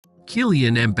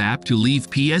Kylian Mbappé to leave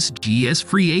PSG as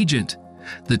free agent.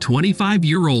 The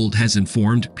 25-year-old has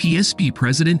informed PSG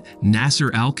president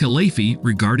Nasser Al-Khelaifi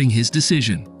regarding his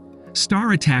decision.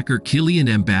 Star attacker Kylian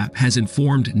Mbappé has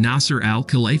informed Nasser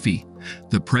Al-Khelaifi,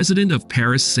 the president of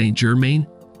Paris Saint-Germain,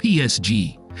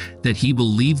 PSG, that he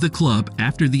will leave the club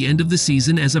after the end of the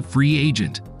season as a free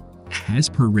agent. As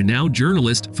per renowned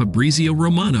journalist Fabrizio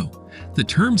Romano, the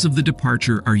terms of the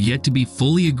departure are yet to be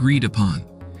fully agreed upon.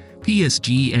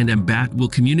 PSG and Mbappé will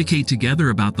communicate together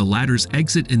about the latter's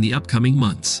exit in the upcoming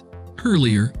months.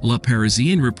 Earlier, Le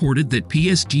Parisien reported that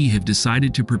PSG have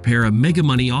decided to prepare a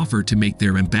mega-money offer to make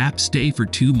their Mbappé stay for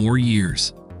 2 more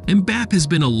years. Mbappé has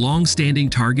been a long-standing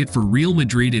target for Real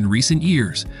Madrid in recent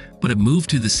years, but a move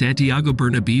to the Santiago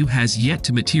Bernabéu has yet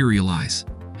to materialize.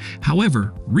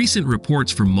 However, recent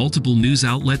reports from multiple news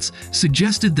outlets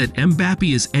suggested that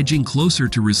Mbappé is edging closer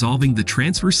to resolving the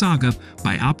transfer saga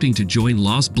by opting to join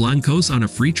Los Blancos on a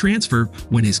free transfer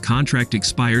when his contract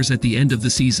expires at the end of the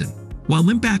season. While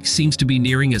Mbappé seems to be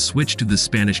nearing a switch to the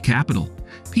Spanish capital,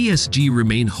 PSG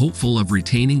remain hopeful of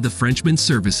retaining the Frenchman's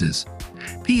services.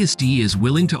 PSG is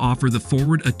willing to offer the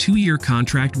forward a 2-year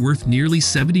contract worth nearly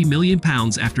 £70 million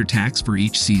after tax for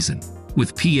each season.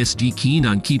 With PSG keen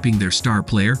on keeping their star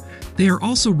player, they are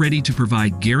also ready to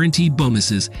provide guaranteed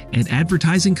bonuses and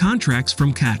advertising contracts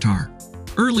from Qatar.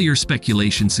 Earlier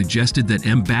speculation suggested that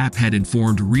Mbappé had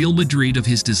informed Real Madrid of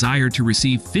his desire to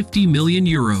receive €50 million,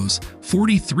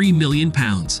 £43 million,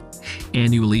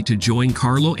 annually to join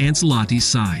Carlo Ancelotti's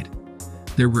side.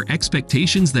 There were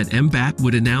expectations that Mbappé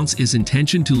would announce his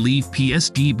intention to leave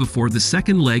PSG before the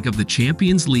second leg of the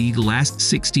Champions League last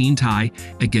 16 tie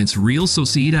against Real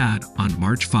Sociedad on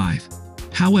March 5.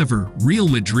 However, Real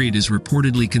Madrid is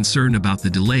reportedly concerned about the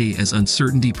delay as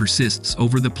uncertainty persists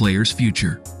over the player's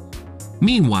future.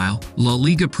 Meanwhile, La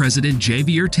Liga president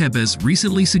Javier Tebas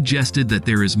recently suggested that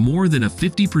there is more than a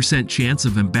 50% chance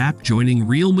of Mbappé joining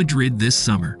Real Madrid this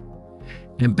summer.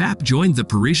 Mbappé joined the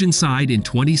Parisian side in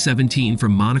 2017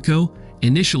 from Monaco,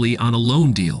 initially on a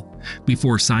loan deal,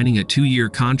 before signing a 2-year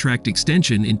contract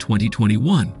extension in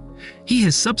 2021. He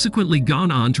has subsequently gone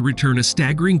on to return a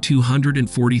staggering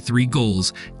 243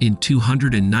 goals in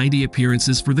 290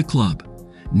 appearances for the club,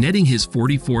 netting his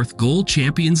 44th goal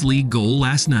Champions League goal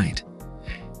last night.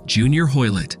 Junior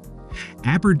Hoilett.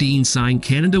 Aberdeen signed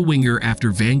Canada winger after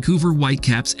Vancouver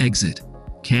Whitecaps exit.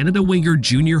 Canada winger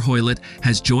Junior Hoilett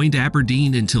has joined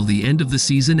Aberdeen until the end of the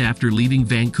season after leaving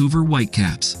Vancouver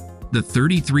Whitecaps. The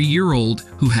 33-year-old,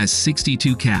 who has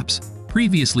 62 caps,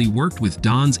 previously worked with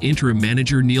Don's interim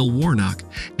manager Neil Warnock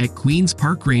at Queen's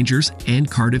Park Rangers and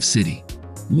Cardiff City.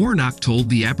 Warnock told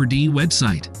the Aberdeen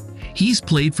website, "He's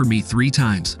played for me 3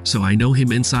 times, so I know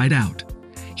him inside out.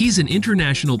 He's an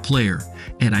international player,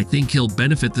 and I think he'll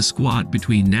benefit the squad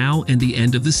between now and the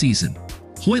end of the season."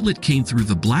 Hoilett came through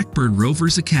the Blackburn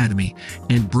Rovers Academy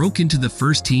and broke into the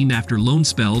first team after loan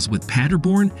spells with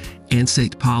Paderborn and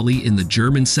St. Pauli in the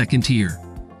German second tier.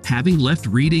 Having left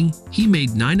Reading, he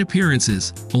made 9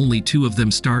 appearances, only 2 of them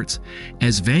starts,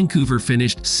 as Vancouver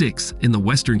finished 6th in the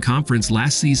Western Conference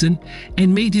last season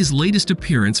and made his latest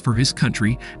appearance for his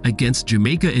country against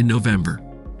Jamaica in November.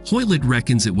 Hoilett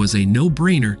reckons it was a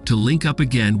no-brainer to link up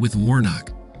again with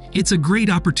Warnock. "It's a great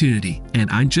opportunity, and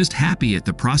I'm just happy at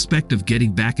the prospect of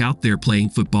getting back out there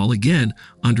playing football again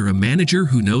under a manager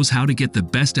who knows how to get the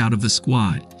best out of the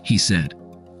squad," he said.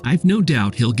 "I've no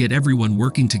doubt he'll get everyone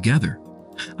working together.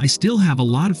 I still have a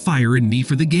lot of fire in me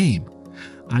for the game.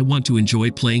 I want to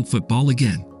enjoy playing football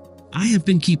again. I have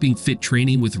been keeping fit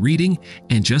training with Reading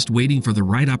and just waiting for the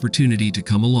right opportunity to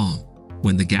come along.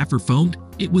 When the gaffer phoned,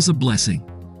 it was a blessing.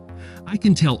 I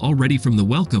can tell already from the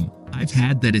welcome I've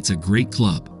had that it's a great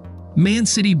club." Man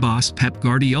City boss Pep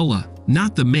Guardiola,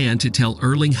 not the man to tell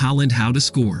Erling Haaland how to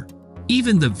score.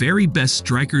 Even the very best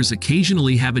strikers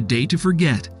occasionally have a day to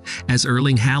forget, as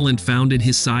Erling Haaland found in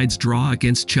his side's draw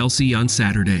against Chelsea on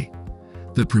Saturday.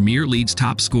 The Premier League's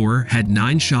top scorer had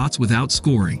 9 shots without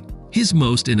scoring, his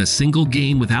most in a single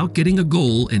game without getting a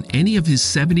goal in any of his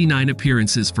 79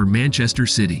 appearances for Manchester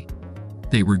City.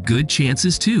 They were good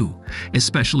chances too,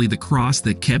 especially the cross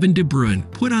that Kevin De Bruyne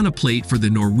put on a plate for the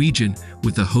Norwegian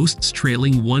with the hosts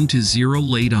trailing 1-0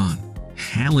 late on.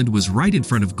 Haaland was right in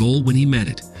front of goal when he met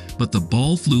it, but the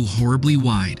ball flew horribly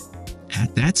wide.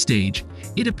 At that stage,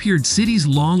 it appeared City's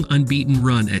long unbeaten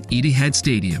run at Etihad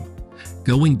Stadium,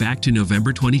 going back to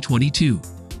November 2022,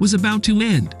 was about to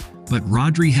end, but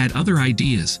Rodri had other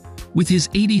ideas, with his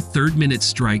 83rd minute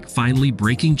strike finally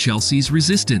breaking Chelsea's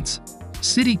resistance.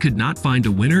 City could not find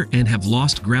a winner and have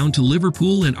lost ground to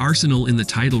Liverpool and Arsenal in the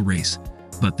title race,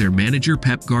 But their manager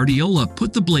Pep Guardiola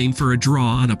put the blame for a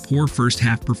draw on a poor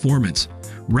first-half performance,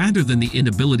 rather than the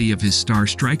inability of his star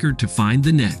striker to find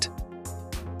the net.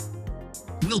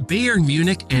 Will Bayern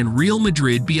Munich and Real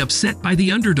Madrid be upset by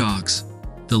the underdogs?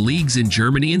 The leagues in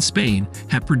Germany and Spain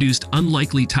have produced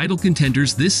unlikely title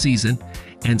contenders this season,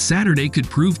 and Saturday could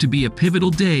prove to be a pivotal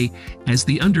day as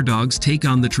the underdogs take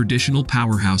on the traditional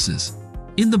powerhouses.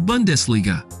 In the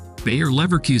Bundesliga, Bayer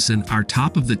Leverkusen are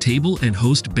top of the table and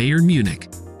host Bayern Munich,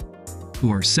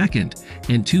 who are second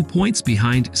and 2 points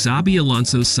behind Xabi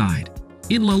Alonso's side.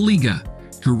 In La Liga,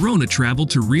 Girona traveled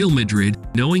to Real Madrid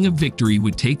knowing a victory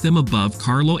would take them above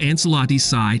Carlo Ancelotti's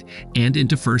side and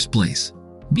into first place.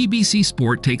 BBC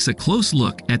Sport takes a close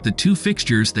look at the two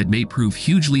fixtures that may prove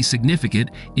hugely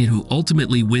significant in who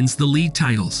ultimately wins the league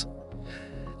titles.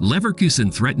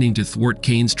 Leverkusen threatening to thwart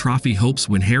Kane's trophy hopes.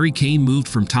 When Harry Kane moved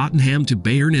from Tottenham to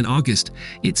Bayern in August,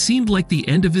 it seemed like the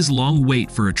end of his long wait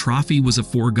for a trophy was a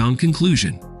foregone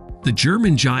conclusion. The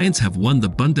German Giants have won the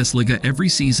Bundesliga every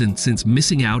season since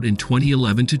missing out in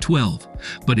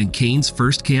 2011-12, but in Kane's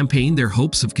first campaign their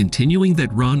hopes of continuing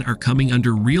that run are coming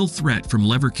under real threat from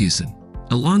Leverkusen.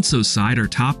 Alonso's side are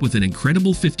top with an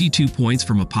incredible 52 points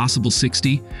from a possible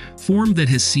 60, form that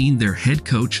has seen their head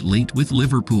coach linked with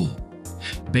Liverpool.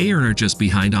 Bayern are just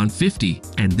behind on 50,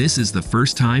 and this is the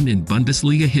first time in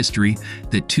Bundesliga history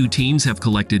that two teams have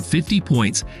collected 50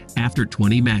 points after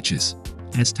 20 matches.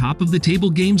 As top-of-the-table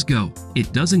games go,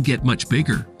 it doesn't get much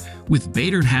bigger, with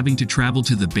Bayern having to travel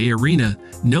to the Bay Arena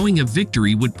knowing a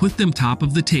victory would put them top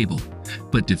of the table,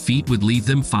 but defeat would leave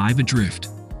them 5 adrift.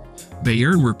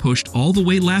 Bayern were pushed all the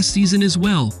way last season as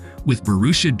well, with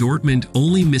Borussia Dortmund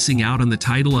only missing out on the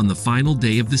title on the final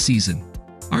day of the season.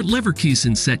 Are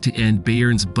Leverkusen set to end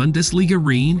Bayern's Bundesliga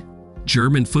reign?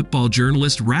 German football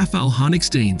journalist Raphael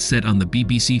Honigstein said on the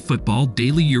BBC Football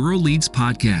Daily EuroLeads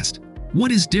podcast, "What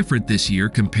is different this year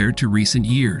compared to recent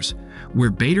years,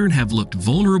 where Bayern have looked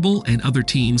vulnerable and other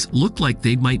teams looked like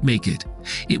they might make it?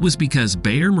 It was because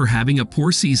Bayern were having a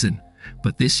poor season,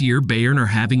 but this year Bayern are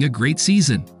having a great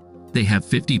season. They have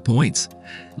 50 points.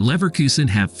 Leverkusen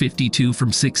have 52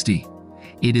 from 60.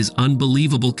 It is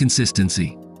unbelievable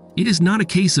consistency. It is not a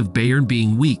case of Bayern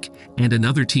being weak and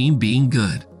another team being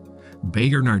good.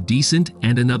 Bayern are decent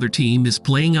and another team is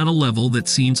playing on a level that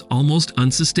seems almost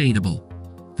unsustainable."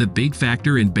 The big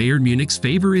factor in Bayern Munich's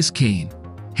favor is Kane.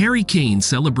 Harry Kane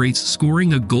celebrates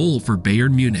scoring a goal for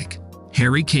Bayern Munich.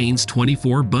 Harry Kane's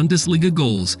 24 Bundesliga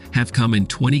goals have come in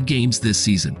 20 games this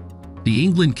season. The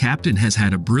England captain has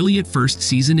had a brilliant first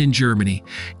season in Germany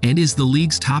and is the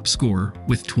league's top scorer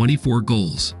with 24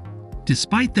 goals.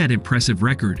 Despite that impressive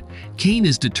record, Kane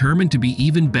is determined to be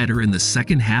even better in the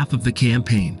second half of the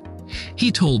campaign.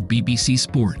 He told BBC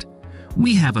Sport,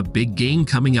 "We have a big game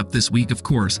coming up this week, of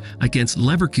course, against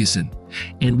Leverkusen,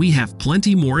 and we have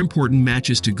plenty more important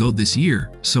matches to go this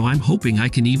year, so I'm hoping I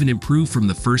can even improve from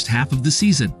the first half of the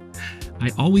season. I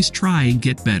always try and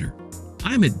get better.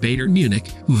 I'm at Bayern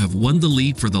Munich, who have won the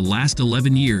league for the last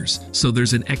 11 years, so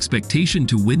there's an expectation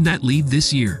to win that league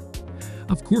this year.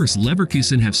 Of course,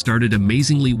 Leverkusen have started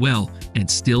amazingly well and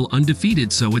still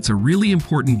undefeated, so it's a really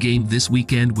important game this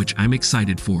weekend, which I'm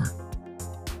excited for."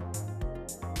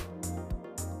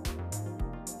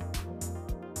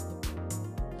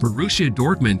 Borussia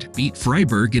Dortmund beat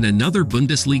Freiburg in another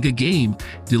Bundesliga game,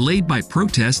 delayed by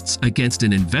protests against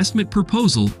an investment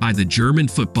proposal by the German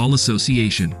Football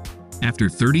Association. After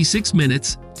 36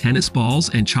 minutes, tennis balls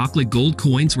and chocolate gold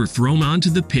coins were thrown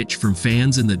onto the pitch from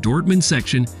fans in the Dortmund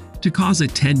section to cause a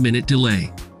 10-minute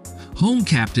delay. Home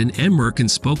captain Emmerken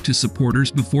spoke to supporters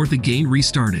before the game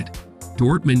restarted.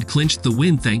 Dortmund clinched the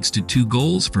win thanks to 2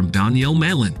 goals from Daniel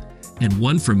Malin and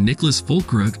 1 from Niklas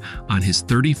Füllkrug on his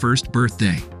 31st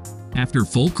birthday. After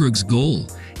Füllkrug's goal,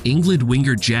 England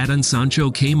winger Jadon Sancho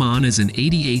came on as an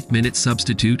 88th-minute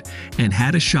substitute and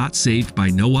had a shot saved by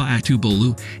Noah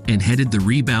Atubolu and headed the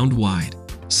rebound wide.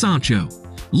 Sancho,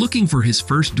 looking for his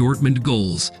first Dortmund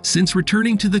goals since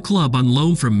returning to the club on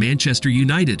loan from Manchester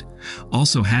United,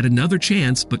 also had another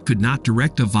chance but could not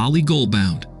direct a volley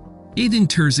goal-bound. Edin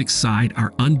Terzic's side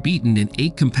are unbeaten in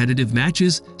 8 competitive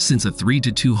matches since a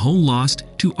 3-2 home loss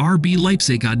to RB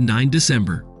Leipzig on 9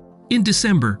 December. In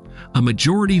December, a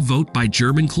majority vote by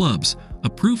German clubs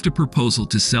approved a proposal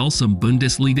to sell some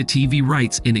Bundesliga TV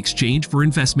rights in exchange for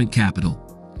investment capital.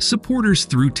 Supporters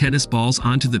threw tennis balls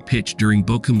onto the pitch during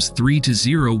Bochum's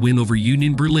 3-0 win over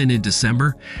Union Berlin in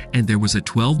December, and there was a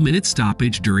 12-minute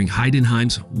stoppage during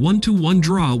Heidenheim's 1-1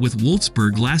 draw with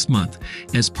Wolfsburg last month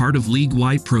as part of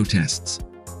league-wide protests.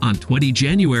 On 20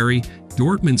 January,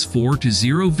 Dortmund's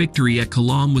 4-0 victory at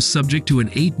Cologne was subject to an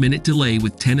 8-minute delay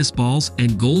with tennis balls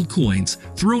and gold coins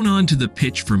thrown onto the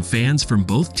pitch from fans from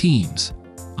both teams.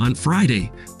 On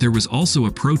Friday, there was also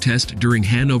a protest during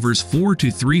Hannover's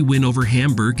 4-3 win over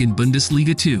Hamburg in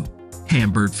Bundesliga 2.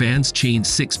 Hamburg fans chained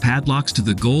 6 padlocks to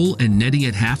the goal and netting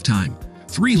at halftime,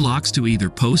 3 locks to either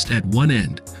post at one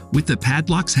end, with the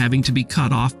padlocks having to be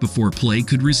cut off before play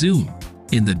could resume.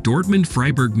 In the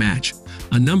Dortmund-Freiburg match,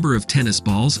 a number of tennis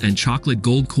balls and chocolate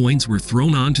gold coins were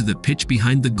thrown onto the pitch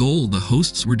behind the goal the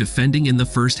hosts were defending in the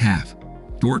first half.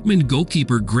 Dortmund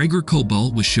goalkeeper Gregor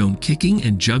Kobel was shown kicking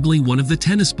and juggling one of the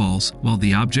tennis balls while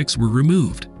the objects were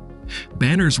removed.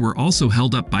 Banners were also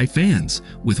held up by fans,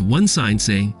 with one sign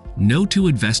saying, "No to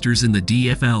investors in the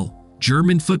DFL,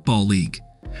 German Football League."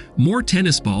 More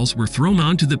tennis balls were thrown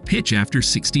onto the pitch after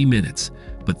 60 minutes,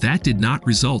 but that did not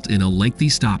result in a lengthy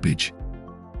stoppage.